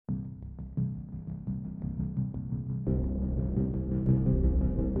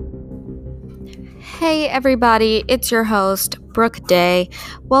Hey everybody, it's your host, Brooke Day.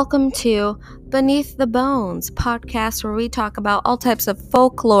 Welcome to Beneath the Bones podcast, where we talk about all types of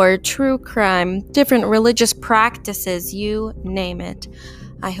folklore, true crime, different religious practices, you name it.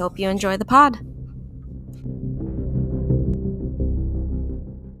 I hope you enjoy the pod.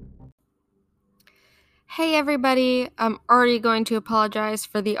 Hey everybody, I'm already going to apologize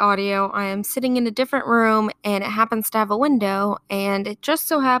for the audio. I am sitting in a different room and it happens to have a window, and it just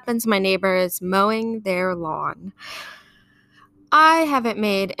so happens my neighbor is mowing their lawn. I haven't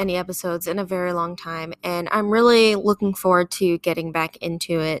made any episodes in a very long time, and I'm really looking forward to getting back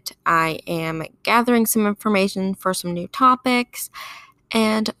into it. I am gathering some information for some new topics,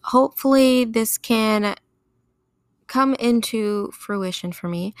 and hopefully this can come into fruition for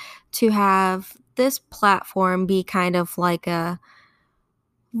me to have this platform be kind of like a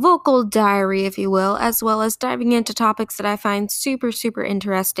vocal diary, if you will, as well as diving into topics that I find super, super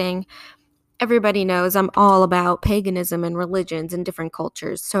interesting. Everybody knows I'm all about paganism and religions and different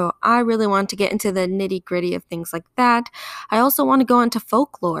cultures, so I really want to get into the nitty-gritty of things like that. I also want to go into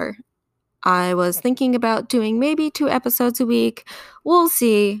folklore. I was thinking about doing maybe 2 episodes a week. We'll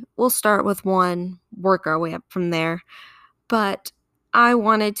see. We'll start with 1, work our way up from there. But I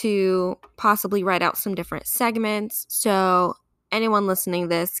wanted to possibly write out some different segments, so anyone listening to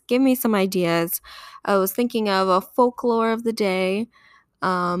this, give me some ideas. I was thinking of a folklore of the day,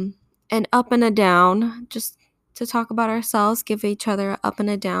 an up and a down, just to talk about ourselves, give each other a up and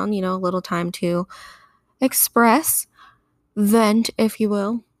a down, a little time to express, vent, if you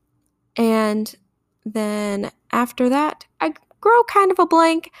will. And then after that, I grow kind of a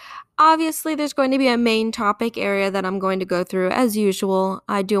blank. Obviously, there's going to be a main topic area that I'm going to go through. As usual,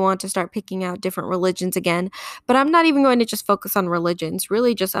 I do want to start picking out different religions again, but I'm not even going to just focus on religions.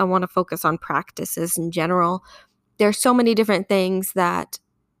 Really, just I want to focus on practices in general. There's so many different things that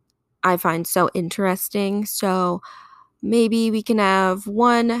I find so interesting. So maybe we can have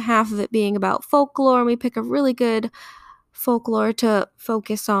one half of it being about folklore, and we pick a really good folklore to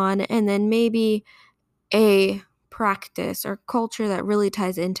focus on, and then maybe a practice or culture that really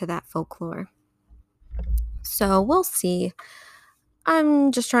ties into that folklore. So we'll see.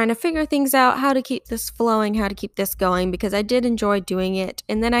 I'm just trying to figure things out, how to keep this flowing, how to keep this going, because I did enjoy doing it,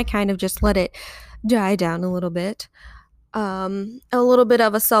 and then I kind of just let it die down a little bit. A little bit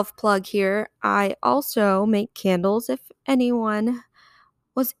of a self-plug here. I also make candles if anyone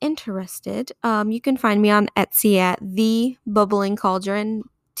was interested. You can find me on Etsy at The Bubbling Cauldron,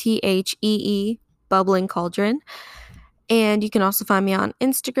 THEE Bubbling Cauldron. And you can also find me on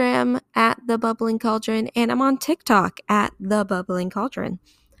Instagram at The Bubbling Cauldron, and I'm on TikTok at The Bubbling Cauldron.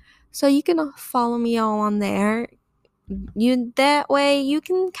 So you can follow me all on there. That way you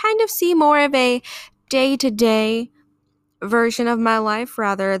can kind of see more of a day-to-day version of my life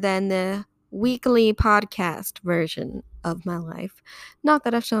rather than the weekly podcast version of my life. Not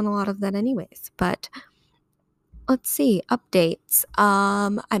that I've shown a lot of that anyways, but let's see, updates.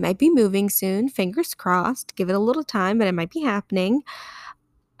 I might be moving soon, fingers crossed. Give it a little time, but it might be happening.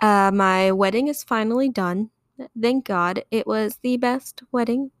 My wedding is finally done. Thank God. It was the best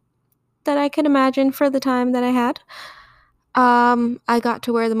wedding that I could imagine for the time that I had. I got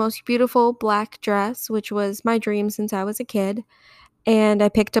to wear the most beautiful black dress, which was my dream since I was a kid. And I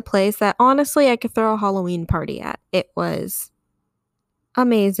picked a place that honestly I could throw a Halloween party at. It was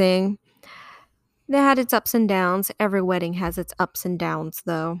amazing. It had its ups and downs. Every wedding has its ups and downs,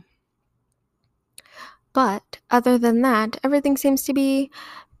 though. But other than that, everything seems to be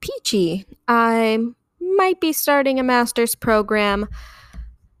peachy. I might be starting a master's program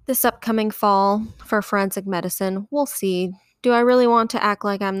this upcoming fall for forensic medicine. We'll see. Do I really want to act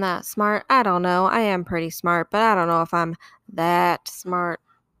like I'm that smart? I don't know. I am pretty smart, but I don't know if I'm that smart.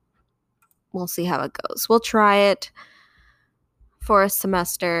 We'll see how it goes. We'll try it for a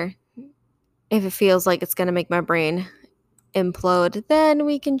semester. If it feels like it's going to make my brain implode, then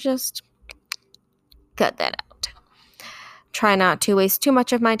we can just cut that out. Try not to waste too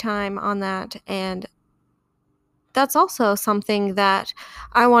much of my time on that. And that's also something that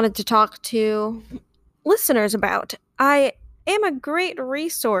I wanted to talk to listeners about. I am a great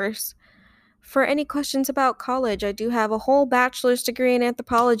resource for any questions about college. I do have a whole bachelor's degree in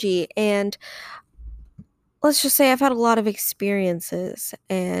anthropology, and let's just say I've had a lot of experiences,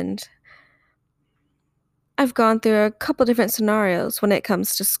 and I've gone through a couple different scenarios when it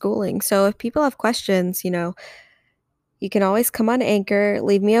comes to schooling. So if people have questions, you can always come on Anchor,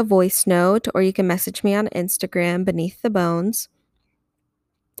 leave me a voice note, or you can message me on Instagram, Beneath the Bones,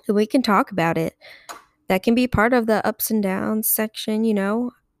 and we can talk about it. That can be part of the ups and downs section,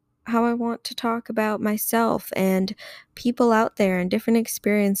 how I want to talk about myself and people out there and different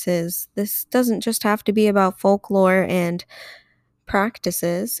experiences. This doesn't just have to be about folklore and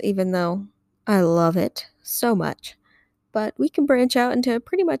practices, even though I love it so much. But we can branch out into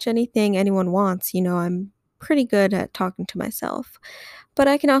pretty much anything anyone wants. I'm pretty good at talking to myself. But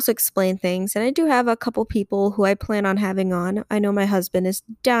I can also explain things, and I do have a couple people who I plan on having on. I know my husband is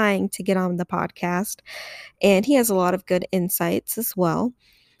dying to get on the podcast, and he has a lot of good insights as well.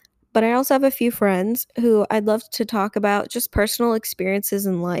 But I also have a few friends who I'd love to talk about just personal experiences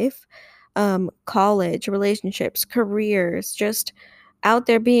in life, college, relationships, careers, just out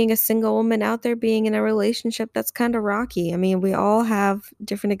there being a single woman, out there being in a relationship that's kind of rocky. I mean, we all have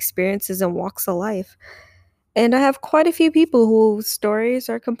different experiences and walks of life. And I have quite a few people whose stories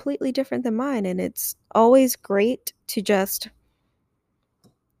are completely different than mine. And it's always great to just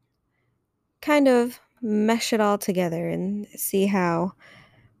kind of mesh it all together and see how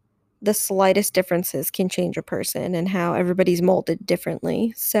the slightest differences can change a person and how everybody's molded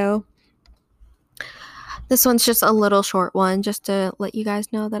differently. So, this one's just a little short one just to let you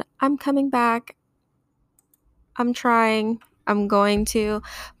guys know that I'm coming back. I'm trying. I'm going to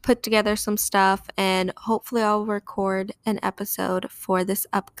put together some stuff and hopefully I'll record an episode for this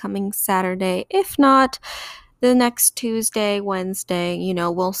upcoming Saturday. If not, the next Tuesday, Wednesday,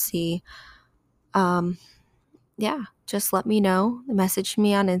 we'll see. Yeah, just let me know. Message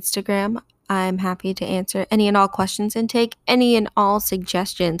me on Instagram. I'm happy to answer any and all questions and take any and all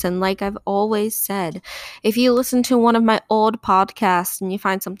suggestions. And like I've always said, if you listen to one of my old podcasts and you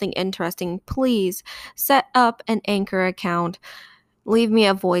find something interesting, please set up an Anchor account, leave me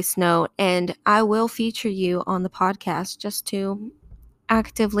a voice note, and I will feature you on the podcast just to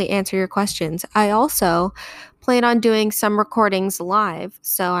actively answer your questions. I also plan on doing some recordings live,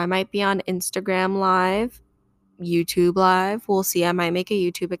 so I might be on Instagram Live, YouTube Live. We'll see. I might make a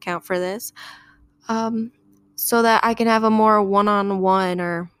YouTube account for this, so that I can have a more one-on-one,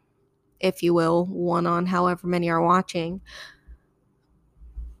 or if you will, one-on however many are watching,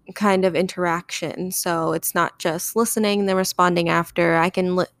 kind of interaction. So it's not just listening and then responding after. I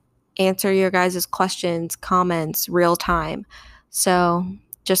can answer your guys' questions, comments, real time. So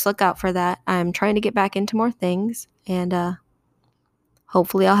just look out for that. I'm trying to get back into more things, and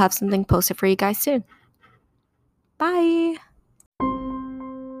hopefully I'll have something posted for you guys soon. Bye!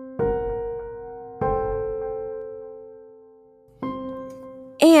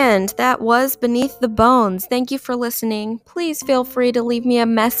 And that was Beneath the Bones. Thank you for listening. Please feel free to leave me a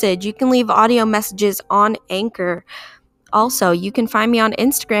message. You can leave audio messages on Anchor. Also, you can find me on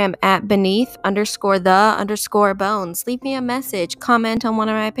Instagram at beneath_the_bones. Leave me a message. Comment on one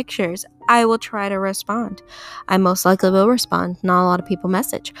of my pictures. I will try to respond. I most likely will respond. Not a lot of people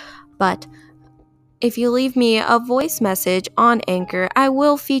message. But if you leave me a voice message on Anchor, I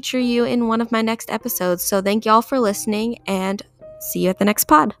will feature you in one of my next episodes. So thank y'all for listening, and see you at the next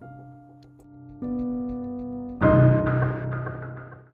pod.